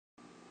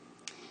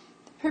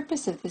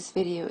purpose of this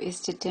video is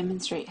to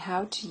demonstrate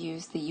how to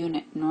use the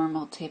unit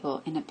normal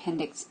table in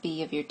Appendix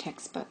B of your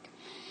textbook.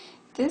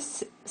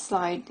 This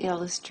slide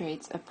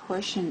illustrates a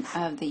portion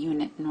of the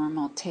unit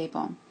normal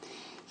table.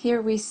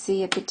 Here we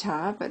see at the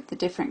top the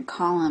different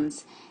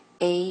columns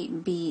A,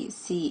 B,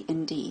 C,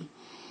 and D.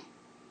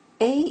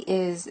 A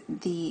is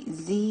the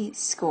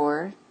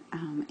z-score,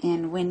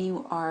 and when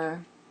you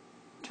are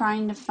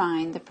trying to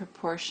find the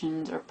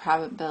proportions or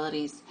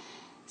probabilities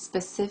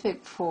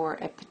specific for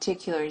a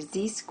particular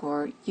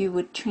z-score, you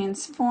would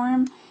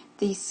transform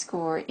the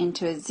score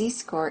into a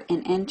z-score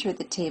and enter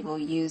the table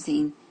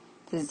using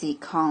the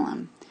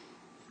z-column.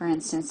 For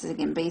instance,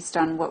 again, based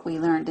on what we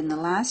learned in the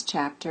last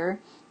chapter,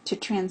 to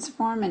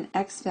transform an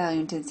x value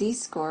into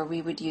z-score,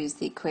 we would use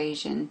the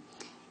equation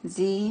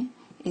z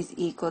is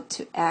equal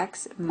to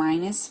x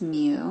minus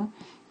mu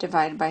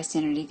divided by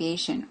standard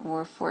deviation,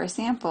 or for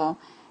example,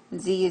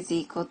 z is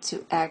equal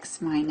to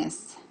x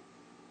minus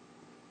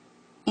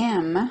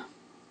m.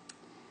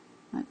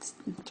 Let's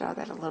draw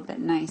that a little bit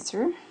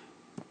nicer.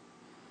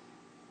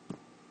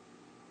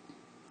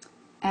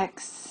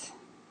 X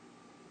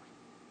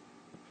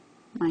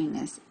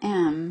minus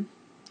m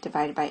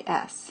divided by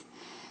s.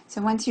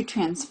 So once you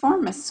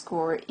transform a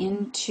score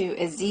into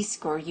a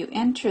z-score, you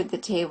enter the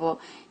table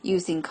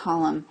using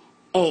column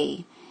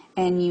A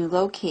and you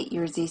locate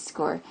your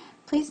z-score.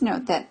 Please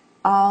note that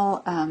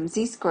all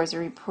z-scores are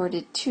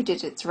reported 2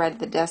 digits right of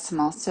the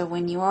decimal, so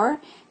when you are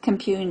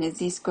computing a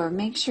z-score,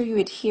 make sure you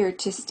adhere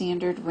to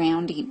standard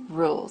rounding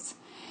rules.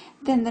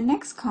 Then the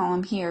next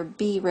column here,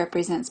 B,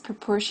 represents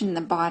proportion in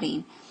the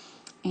body,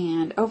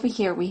 and over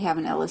here we have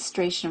an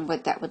illustration of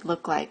what that would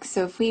look like.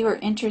 So if we were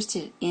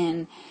interested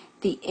in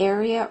the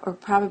area or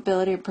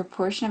probability or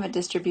proportion of a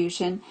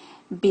distribution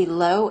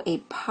below a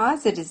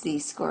positive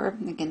z-score,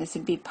 again this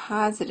would be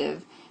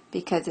positive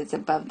because it's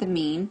above the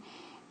mean,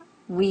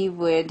 we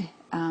would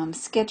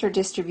sketch our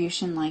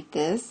distribution like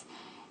this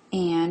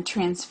and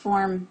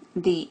transform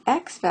the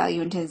x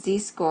value into a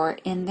z-score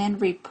and then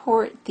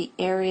report the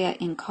area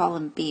in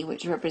column B,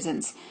 which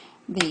represents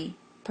the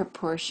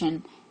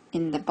proportion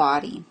in the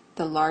body,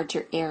 the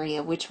larger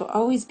area, which will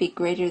always be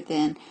greater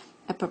than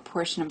a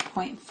proportion of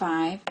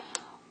 0.5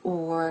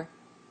 or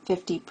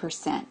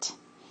 50%.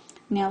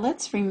 Now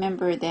let's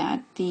remember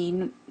that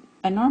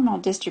a normal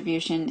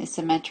distribution is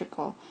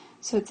symmetrical.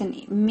 So it's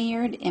a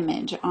mirrored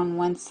image on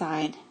one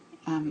side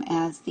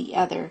as the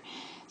other.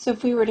 So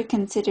if we were to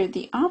consider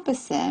the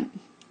opposite,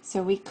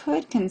 so we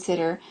could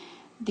consider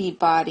the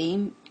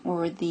body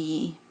or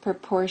the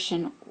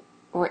proportion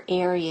or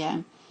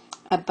area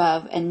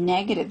above a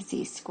negative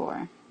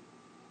z-score.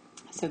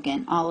 So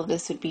again, all of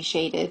this would be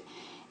shaded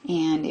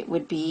and it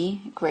would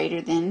be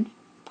greater than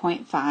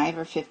 0.5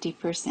 or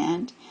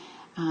 50%.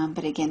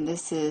 But again,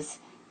 this is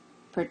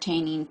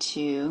pertaining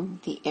to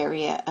the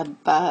area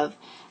above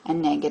a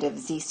negative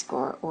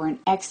z-score or an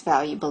x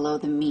value below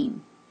the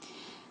mean.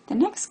 The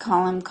next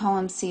column,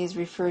 column C, is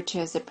referred to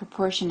as the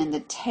proportion in the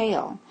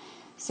tail.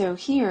 So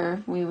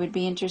here we would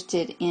be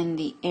interested in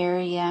the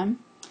area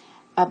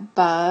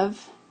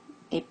above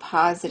a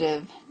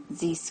positive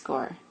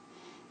z-score.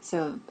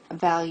 So a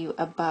value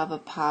above a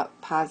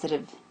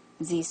positive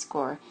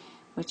z-score,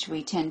 which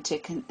we tend to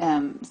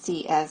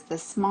see as the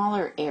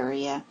smaller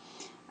area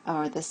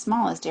or the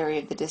smallest area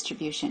of the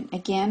distribution.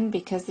 Again,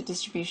 because the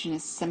distribution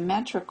is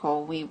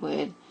symmetrical, we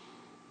would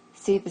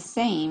see the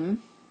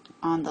same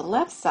on the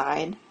left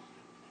side.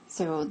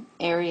 So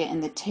area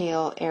in the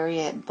tail,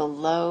 area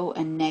below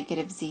a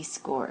negative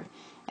z-score.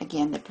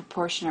 Again, the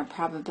proportion or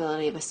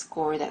probability of a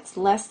score that's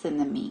less than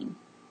the mean.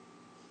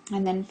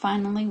 And then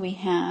finally we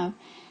have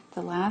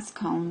the last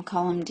column,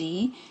 column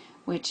D,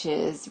 which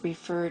is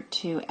referred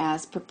to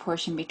as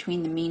proportion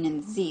between the mean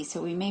and the z.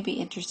 So we may be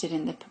interested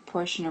in the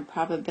proportion or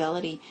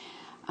probability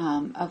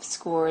of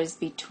scores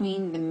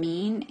between the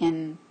mean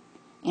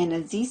and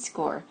a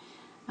z-score.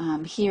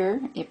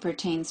 Here it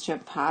pertains to a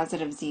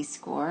positive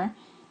z-score,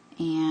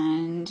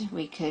 and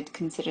we could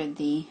consider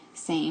the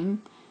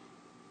same,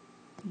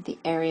 the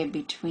area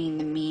between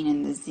the mean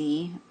and the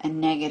z, a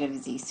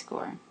negative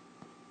z-score.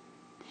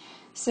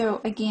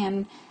 So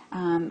again,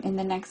 in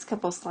the next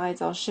couple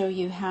slides I'll show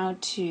you how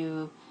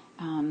to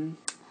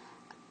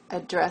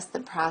address the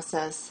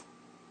process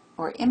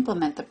or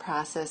implement the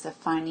process of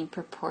finding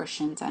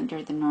proportions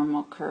under the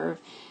normal curve,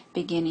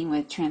 beginning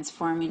with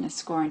transforming a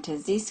score into a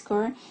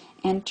z-score,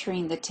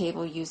 entering the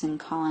table using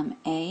column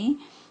A,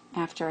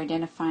 after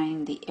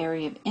identifying the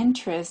area of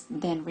interest,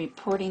 then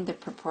reporting the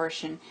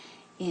proportion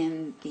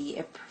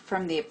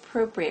from the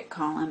appropriate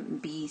column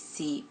B,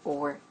 C,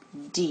 or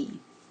D.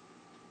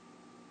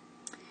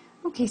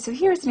 Okay, so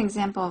here's an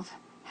example of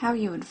how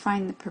you would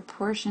find the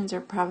proportions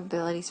or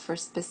probabilities for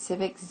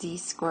specific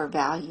z-score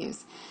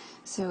values.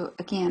 So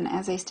again,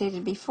 as I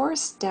stated before,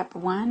 step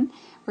 1,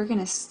 we're going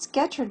to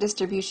sketch our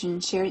distribution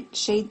and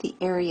shade the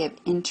area of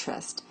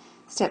interest.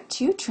 Step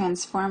 2,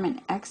 transform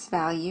an x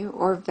value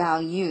or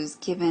values,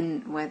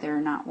 given whether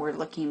or not we're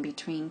looking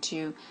between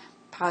two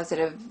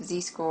positive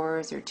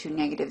z-scores or two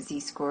negative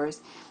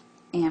z-scores,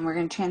 and we're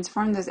going to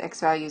transform those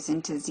x values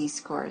into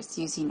z-scores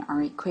using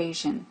our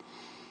equation.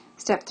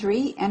 Step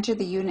 3, enter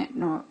the unit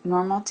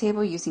normal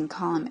table using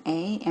column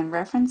A and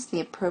reference the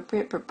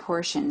appropriate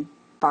proportion,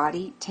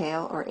 body,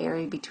 tail, or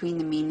area between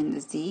the mean and the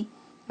z,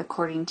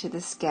 according to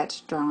the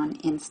sketch drawn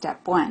in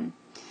step 1.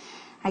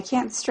 I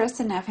can't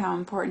stress enough how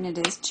important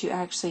it is to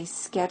actually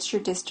sketch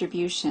your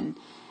distribution.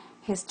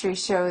 History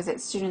shows that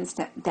students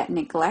that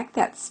neglect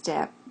that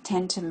step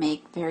tend to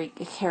make very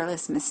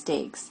careless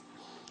mistakes.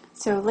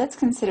 So let's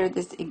consider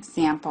this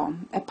example.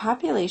 A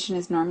population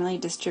is normally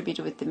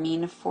distributed with the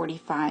mean of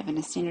 45 and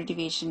a standard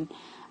deviation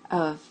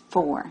of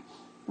 4.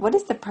 What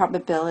is the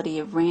probability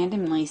of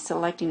randomly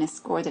selecting a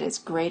score that is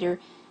greater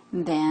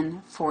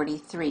than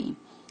 43?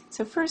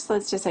 So first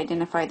let's just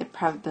identify the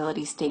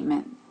probability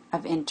statement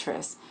of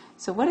interest.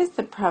 So what is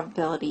the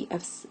probability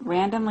of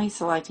randomly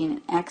selecting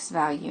an x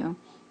value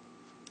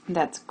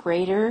that's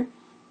greater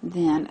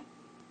than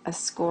a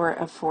score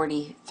of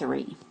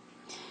 43?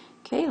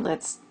 Okay,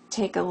 let's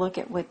take a look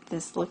at what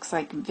this looks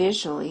like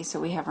visually. So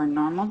we have our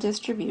normal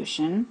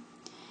distribution.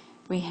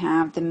 We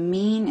have the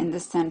mean in the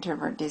center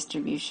of our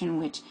distribution,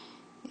 which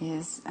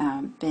is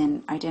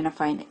been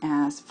identified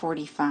as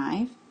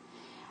 45.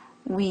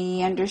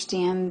 We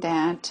understand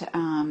that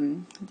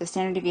the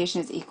standard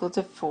deviation is equal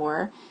to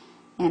 4,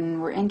 and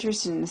we're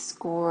interested in a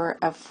score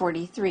of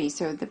 43.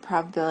 So the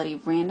probability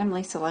of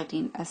randomly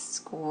selecting a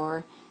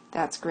score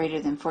that's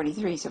greater than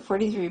 43. So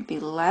 43 would be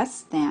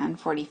less than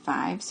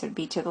 45, so it'd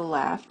be to the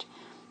left.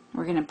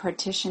 We're going to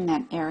partition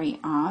that area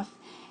off,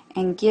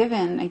 and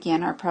given,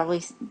 again, our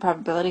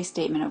probability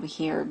statement over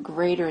here,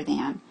 greater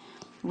than,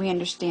 we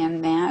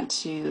understand that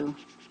to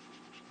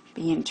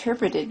be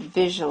interpreted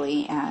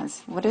visually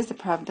as what is the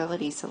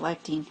probability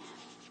selecting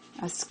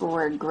a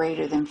score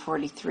greater than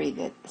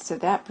 43. So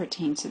that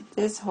pertains to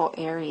this whole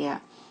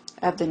area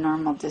of the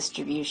normal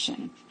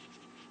distribution.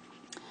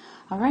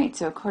 All right,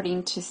 so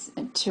according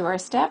to our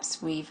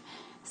steps, we've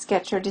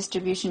sketched our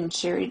distribution and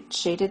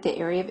shaded the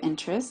area of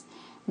interest.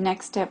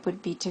 Next step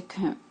would be to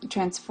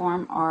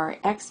transform our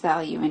x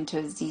value into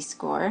a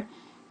z-score.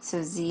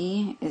 So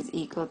z is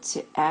equal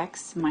to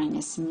x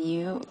minus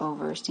mu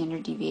over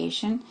standard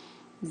deviation.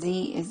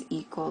 Z is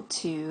equal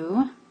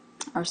to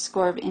our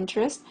score of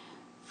interest,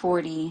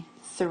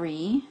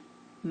 43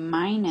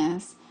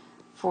 minus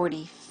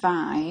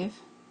 45,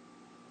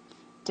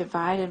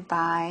 divided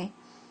by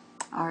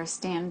our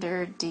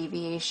standard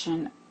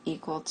deviation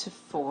equal to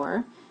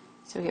 4.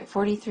 So we get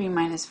 43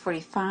 minus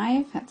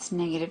 45, that's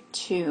negative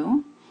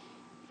 2.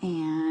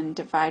 And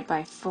divide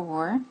by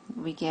 4,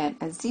 we get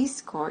a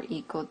z-score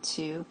equal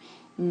to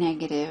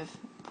negative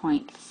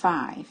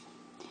 0.5.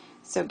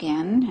 So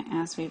again,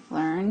 as we've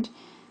learned,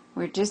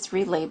 we're just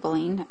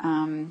relabeling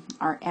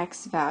our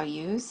x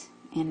values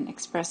and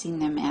expressing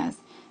them as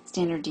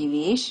standard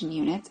deviation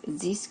units,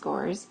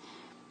 z-scores.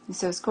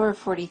 So a score of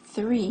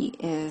 43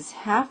 is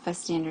half a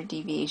standard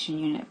deviation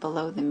unit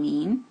below the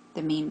mean.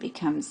 The mean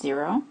becomes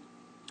 0.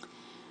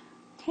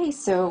 Okay,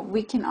 so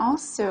we can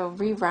also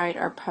rewrite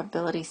our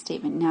probability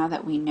statement now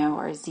that we know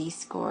our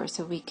z-score.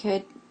 So we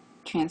could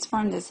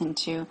transform this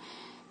into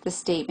the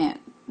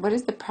statement, what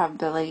is the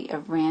probability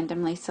of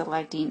randomly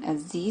selecting a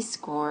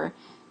z-score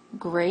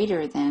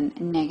greater than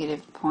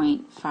negative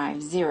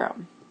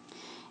 0.50?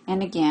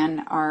 And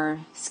again,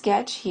 our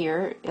sketch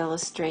here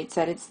illustrates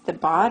that it's the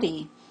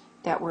body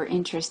that we're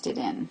interested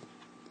in,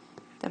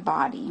 the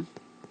body.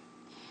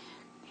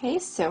 Okay,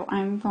 so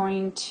I'm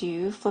going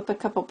to flip a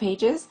couple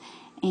pages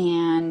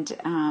and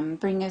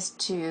bring us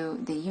to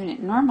the unit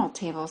normal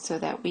table so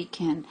that we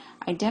can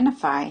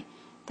identify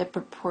the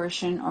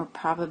proportion or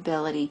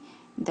probability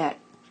that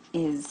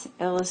is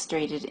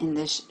illustrated in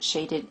this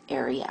shaded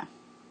area.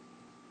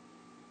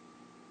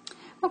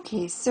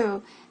 Okay,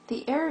 so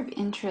the area of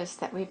interest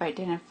that we've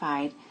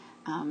identified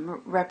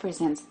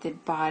represents the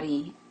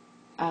body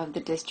of the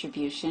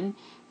distribution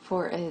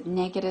for a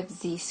negative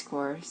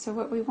z-score. So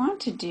what we want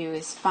to do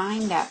is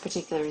find that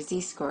particular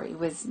z-score. It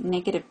was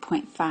negative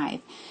 0.5.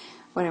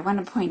 What I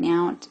want to point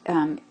out,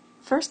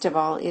 first of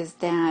all, is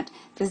that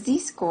the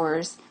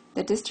z-scores,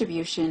 the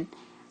distribution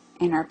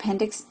in our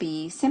Appendix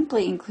B,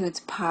 simply includes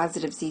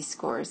positive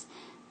z-scores.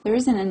 There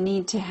isn't a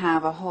need to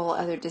have a whole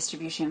other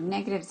distribution of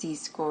negative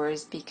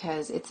z-scores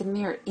because it's a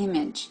mirror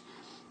image,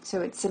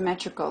 so it's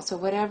symmetrical. So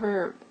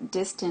whatever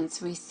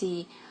distance we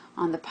see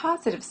on the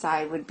positive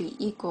side would be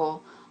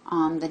equal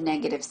on the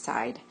negative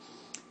side.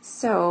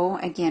 So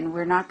again,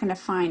 we're not going to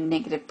find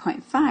negative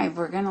 0.5,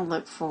 we're going to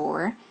look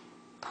for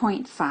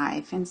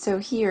 0.5. And so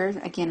here,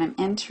 again, I'm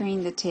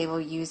entering the table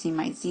using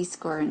my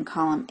z-score in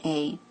column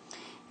A.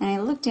 And I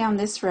look down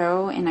this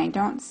row and I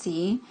don't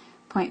see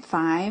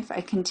 0.5.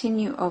 I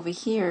continue over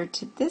here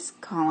to this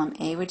column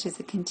A, which is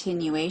a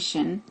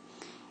continuation,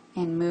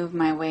 and move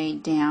my way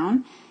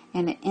down.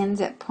 And it ends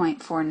at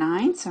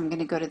 0.49, so I'm going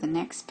to go to the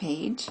next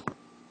page.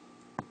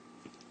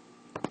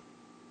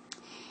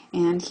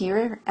 And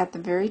here at the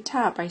very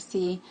top, I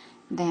see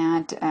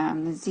that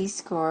the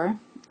z-score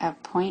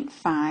of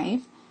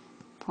 0.5,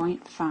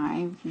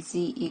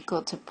 z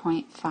equal to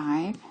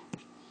 0.5,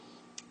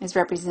 is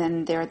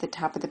represented there at the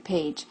top of the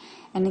page.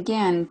 And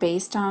again,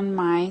 based on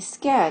my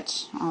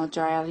sketch, I'll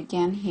draw out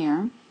again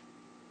here.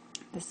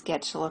 the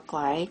sketch look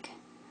like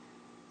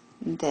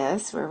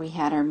this, where we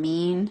had our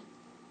mean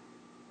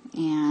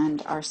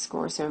and our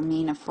score, so a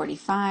mean of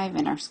 45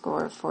 and our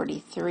score of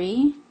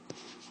 43.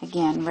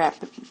 Again,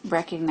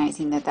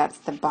 recognizing that that's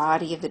the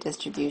body of the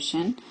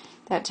distribution.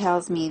 That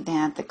tells me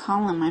that the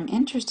column I'm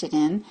interested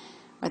in,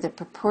 or the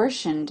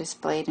proportion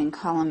displayed in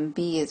column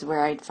B, is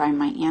where I'd find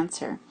my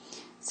answer.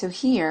 So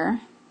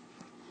here,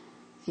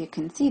 if you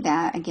can see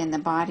that, again, the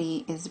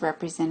body is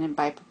represented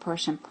by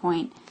proportion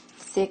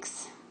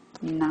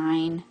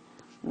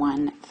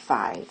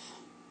 0.6915.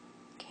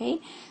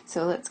 Okay,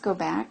 so let's go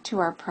back to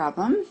our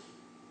problem.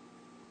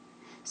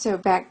 So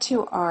back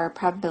to our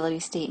probability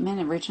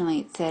statement. Originally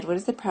it said, what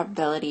is the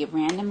probability of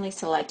randomly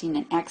selecting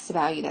an x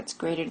value that's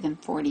greater than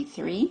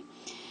 43?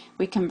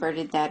 We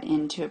converted that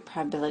into a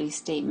probability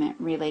statement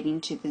relating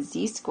to the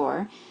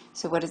z-score.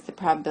 So what is the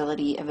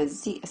probability of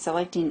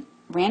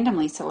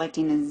randomly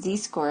selecting a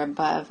z-score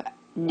above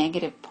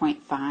negative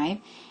 0.5?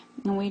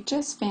 And we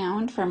just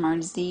found from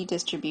our z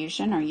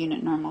distribution, our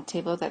unit normal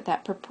table, that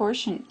that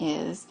proportion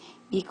is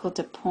equal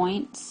to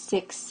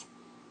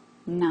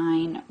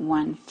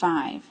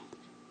 0.6915.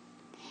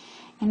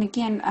 And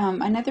again,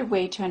 another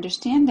way to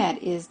understand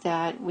that is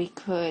that we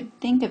could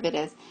think of it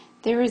as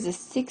there is a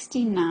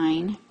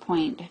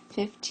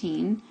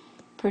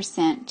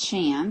 69.15%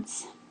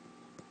 chance,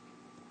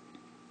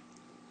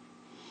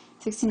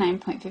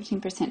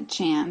 69.15%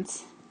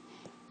 chance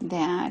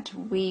that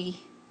we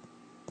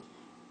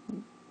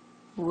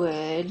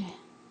would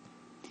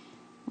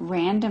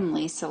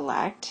randomly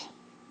select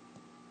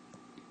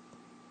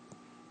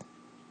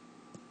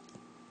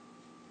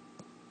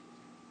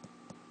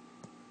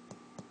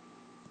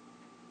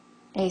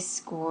a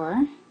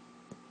score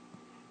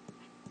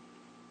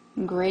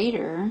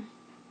greater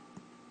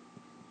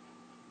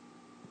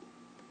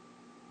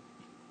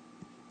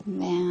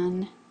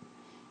than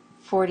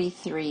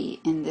 43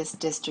 in this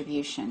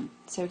distribution.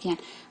 So again,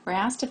 we're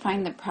asked to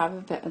find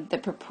the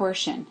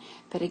proportion,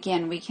 but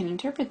again, we can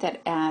interpret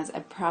that as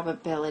a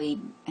probability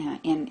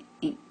and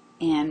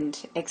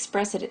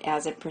express it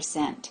as a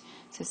percent.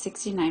 So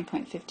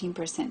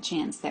 69.15%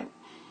 chance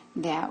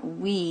that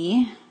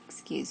we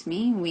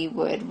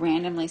would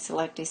randomly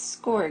select a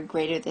score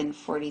greater than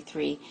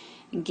 43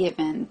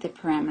 given the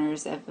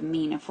parameters of a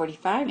mean of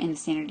 45 and a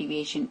standard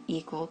deviation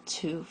equal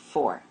to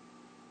 4.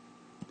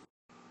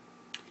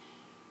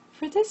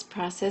 For this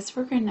process,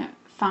 we're going to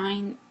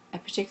find a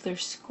particular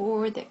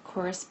score that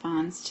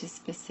corresponds to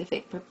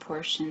specific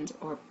proportions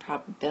or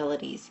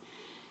probabilities.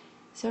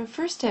 So our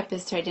first step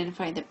is to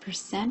identify the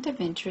percent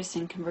of interest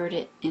and convert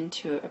it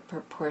into a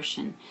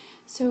proportion.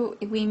 So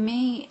we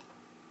may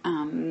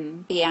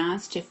be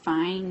asked to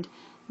find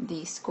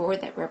the score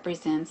that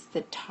represents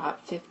the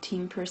top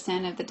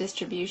 15% of the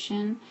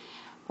distribution,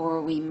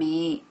 or we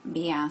may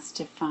be asked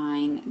to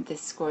find the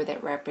score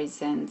that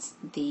represents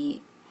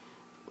the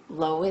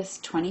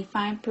lowest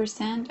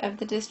 25% of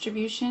the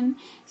distribution.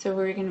 So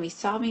we're going to be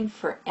solving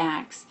for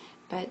x,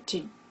 but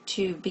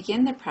to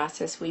begin the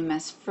process, we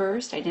must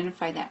first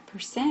identify that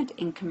percent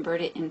and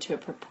convert it into a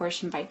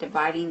proportion by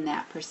dividing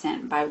that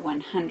percent by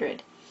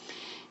 100.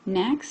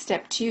 Next,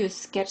 step 2,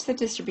 sketch the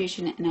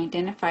distribution and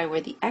identify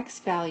where the x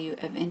value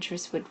of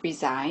interest would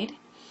reside.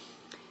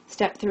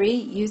 Step 3,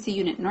 use the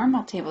unit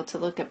normal table to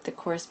look up the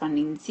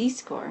corresponding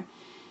z-score.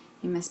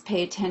 You must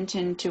pay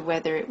attention to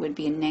whether it would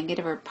be a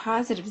negative or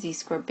positive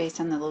z-score based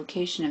on the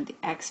location of the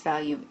x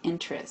value of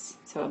interest,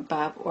 so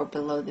above or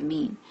below the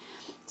mean.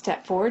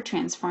 Step 4,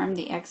 transform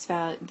the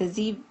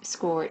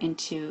z-score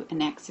into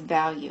an x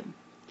value.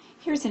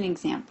 Here's an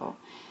example.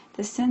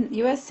 The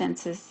U.S.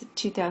 Census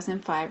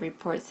 2005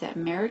 reports that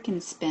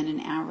Americans spend an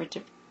average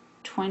of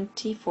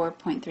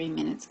 24.3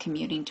 minutes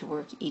commuting to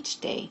work each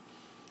day.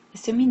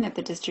 Assuming that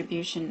the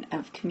distribution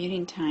of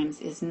commuting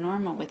times is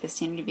normal with a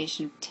standard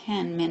deviation of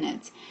 10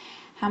 minutes,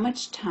 how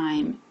much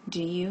time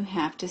do you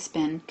have to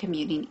spend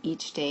commuting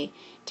each day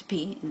to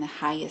be in the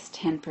highest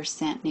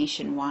 10%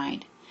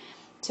 nationwide?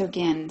 So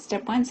again,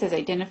 step 1 says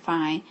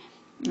identify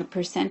the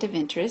percent of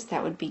interest.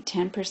 That would be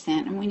 10%,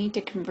 and we need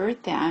to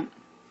convert that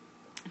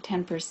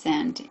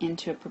 10%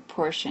 into a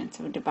proportion.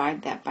 So we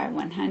divide that by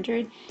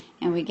 100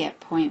 and we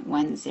get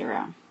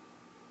 0.10.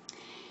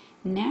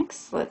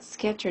 Next, let's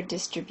sketch our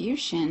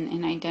distribution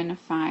and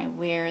identify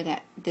where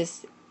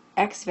this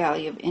x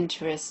value of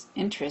interest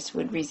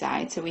would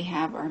reside. So we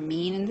have our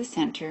mean in the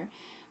center,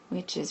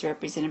 which is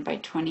represented by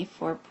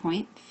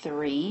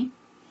 24.3,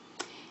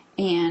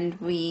 and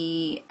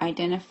we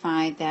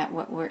identify that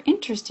what we're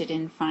interested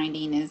in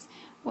finding is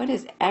what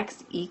is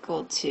x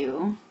equal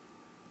to.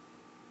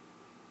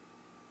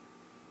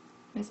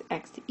 What is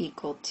x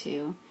equal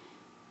to?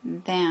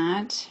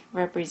 That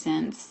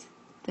represents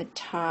the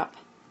top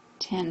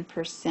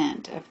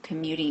 10% of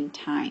commuting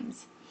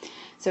times.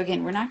 So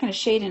again, we're not going to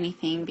shade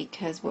anything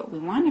because what we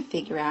want to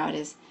figure out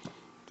is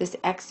this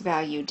x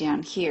value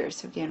down here.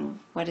 So again,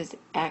 what is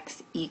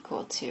x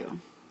equal to?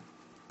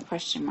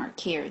 Question mark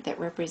here that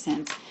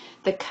represents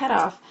the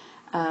cutoff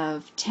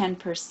of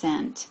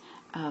 10%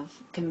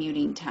 of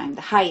commuting time.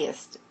 The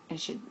highest, I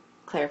should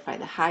clarify,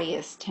 the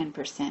highest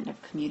 10%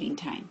 of commuting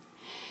time.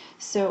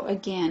 So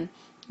again,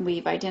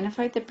 we've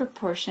identified the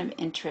proportion of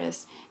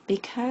interest.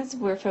 Because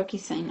we're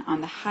focusing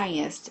on the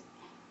highest,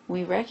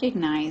 we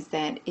recognize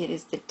that it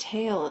is the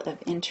tail of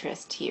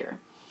interest here.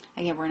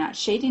 Again, we're not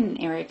shading an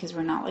area because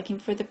we're not looking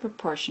for the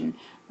proportion.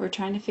 We're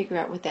trying to figure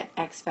out what that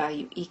x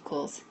value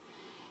equals.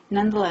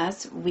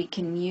 Nonetheless, we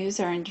can use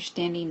our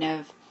understanding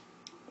of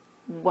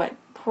what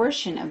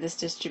portion of this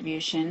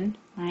distribution,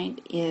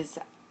 right, is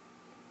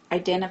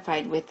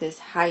identified with this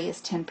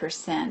highest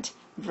 10%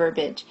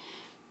 verbiage.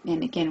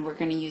 And again, we're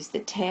going to use the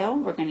tail,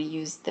 we're going to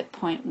use the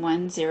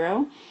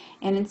 0.10,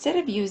 and instead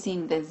of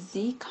using the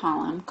Z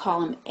column,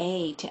 column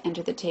A, to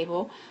enter the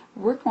table,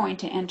 we're going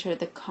to enter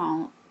the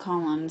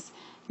columns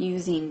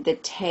using the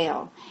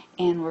tail,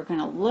 and we're going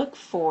to look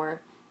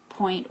for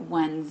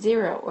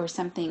 0.10 or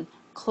something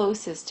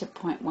closest to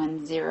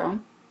 0.10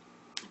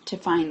 to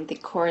find the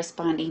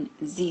corresponding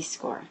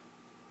Z-score.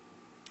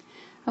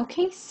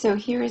 Okay, so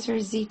here is our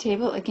Z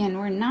table. Again,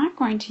 we're not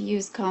going to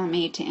use column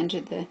A to enter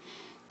the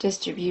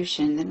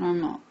distribution, the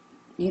normal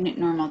unit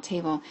normal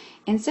table.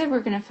 Instead, we're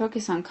going to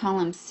focus on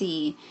column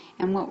C,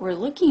 and what we're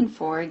looking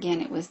for,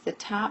 again, it was the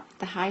top,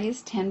 the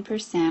highest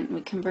 10%.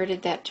 We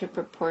converted that to a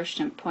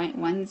proportion of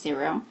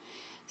 0.10.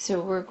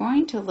 So we're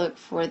going to look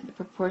for the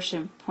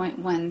proportion of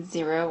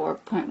 0.10 or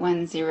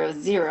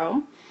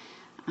 0.100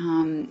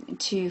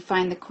 to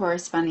find the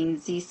corresponding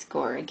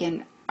Z-score.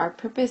 Again, our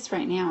purpose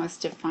right now is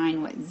to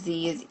find what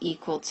Z is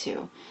equal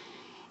to.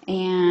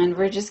 And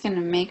we're just going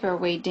to make our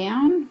way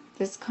down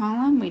this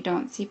column. We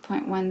don't see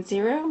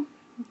 0.10.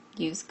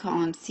 Use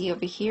column C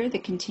over here, the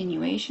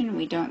continuation.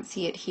 We don't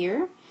see it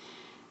here.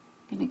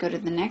 I'm going to go to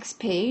the next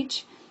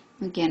page.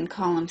 Again,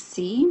 column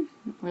C,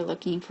 we're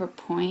looking for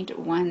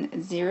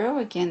 0.10.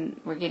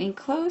 Again, we're getting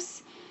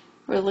close.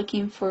 We're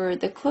looking for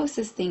the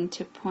closest thing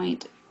to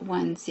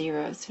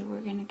 0.10. So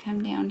we're going to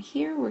come down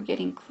here. We're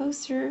getting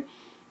closer,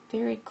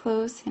 very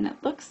close, and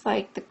it looks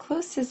like the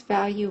closest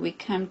value we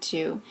come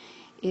to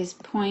is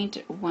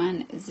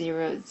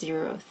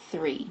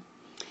 0.1003.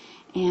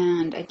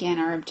 And again,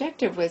 our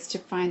objective was to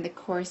find the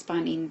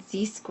corresponding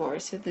Z-score.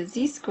 So the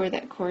Z-score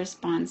that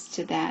corresponds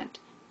to that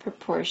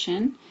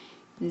proportion,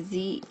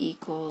 Z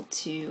equal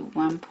to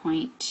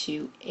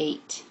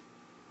 1.28.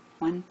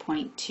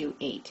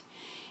 1.28.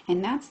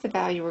 And that's the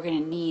value we're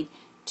going to need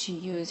to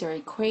use our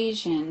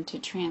equation to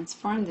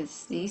transform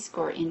this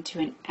Z-score into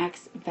an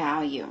X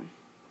value.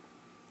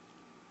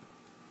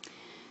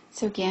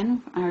 So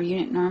again, our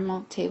unit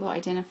normal table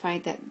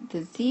identified that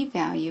the Z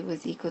value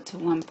was equal to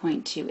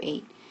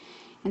 1.28.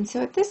 And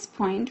so at this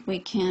point, we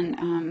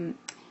can,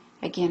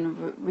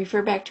 again,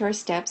 refer back to our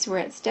steps. We're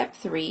at step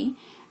 3.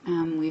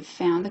 We've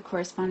found the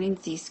corresponding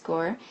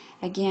Z-score.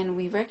 Again,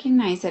 we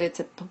recognize that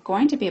it's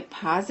going to be a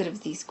positive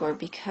Z-score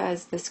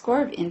because the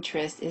score of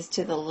interest is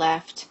to the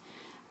left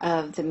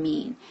of the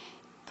mean.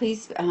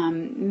 Please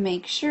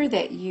make sure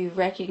that you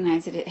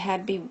recognize that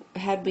had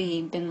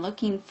we been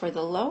looking for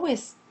the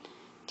lowest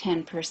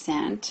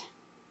 10%,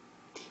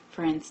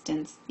 for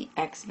instance, the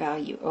X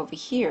value over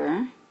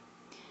here,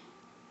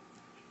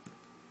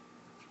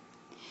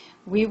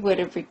 we would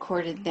have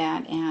recorded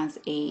that as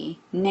a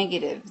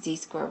negative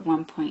Z-score of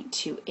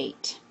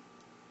 1.28.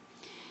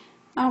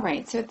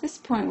 Alright, so at this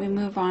point we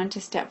move on to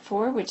step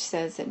 4, which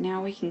says that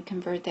now we can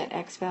convert that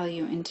X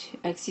value into,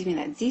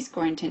 that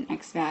Z-score into an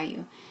X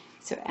value.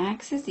 So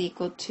X is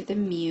equal to the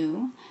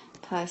mu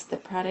plus the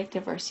product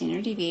of our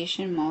standard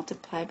deviation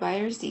multiplied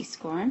by our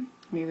Z-score.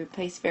 We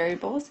replace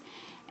variables.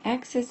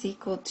 X is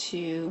equal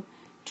to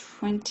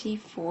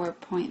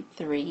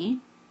 24.3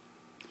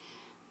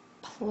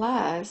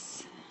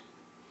 plus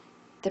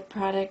the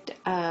product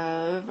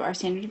of our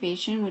standard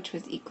deviation, which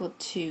was equal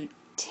to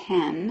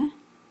 10,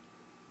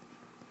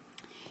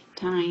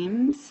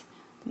 times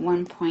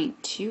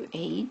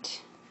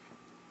 1.28.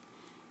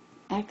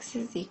 X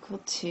is equal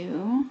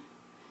to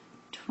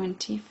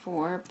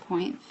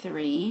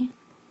 24.3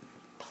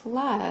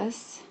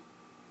 plus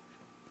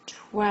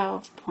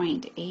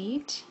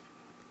 12.8,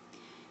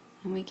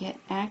 and we get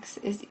X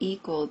is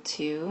equal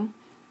to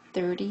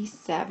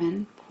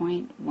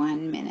 37.1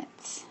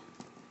 minutes.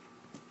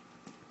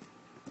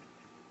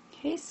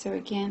 Okay, so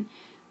again,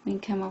 we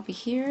can come over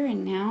here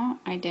and now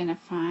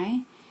identify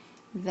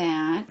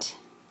that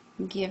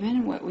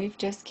given what we've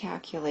just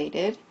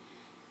calculated,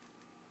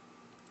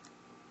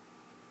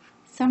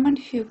 someone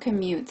who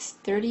commutes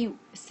on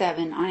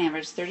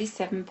average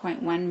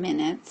 37.1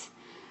 minutes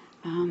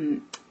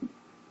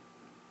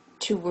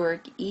to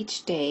work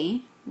each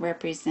day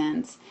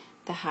represents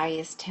the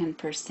highest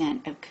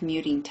 10% of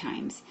commuting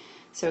times.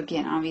 So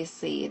again,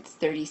 obviously it's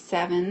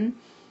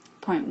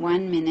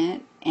 37.1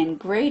 minute and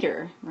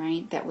greater,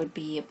 right? That would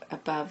be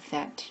above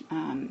that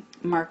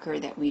marker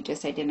that we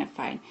just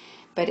identified.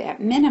 But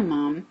at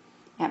minimum,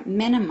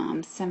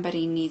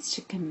 somebody needs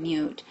to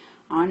commute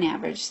on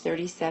average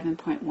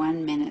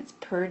 37.1 minutes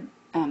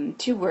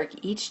to work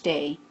each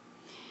day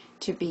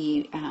to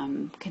be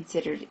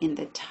considered in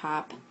the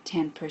top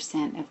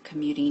 10% of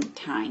commuting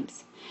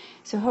times.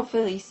 So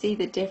hopefully you see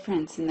the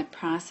difference in the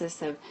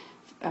process of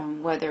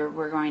whether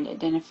we're going to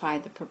identify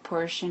the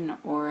proportion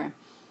or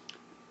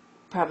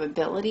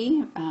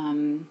probability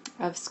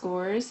of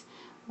scores,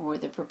 or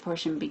the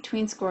proportion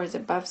between scores,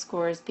 above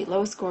scores,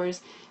 below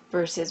scores,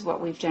 versus what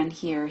we've done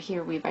here.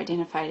 Here we've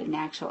identified an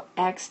actual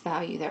X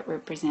value that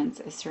represents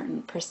a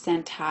certain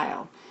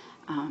percentile,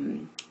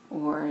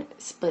 or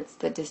splits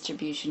the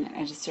distribution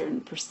at a certain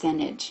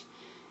percentage.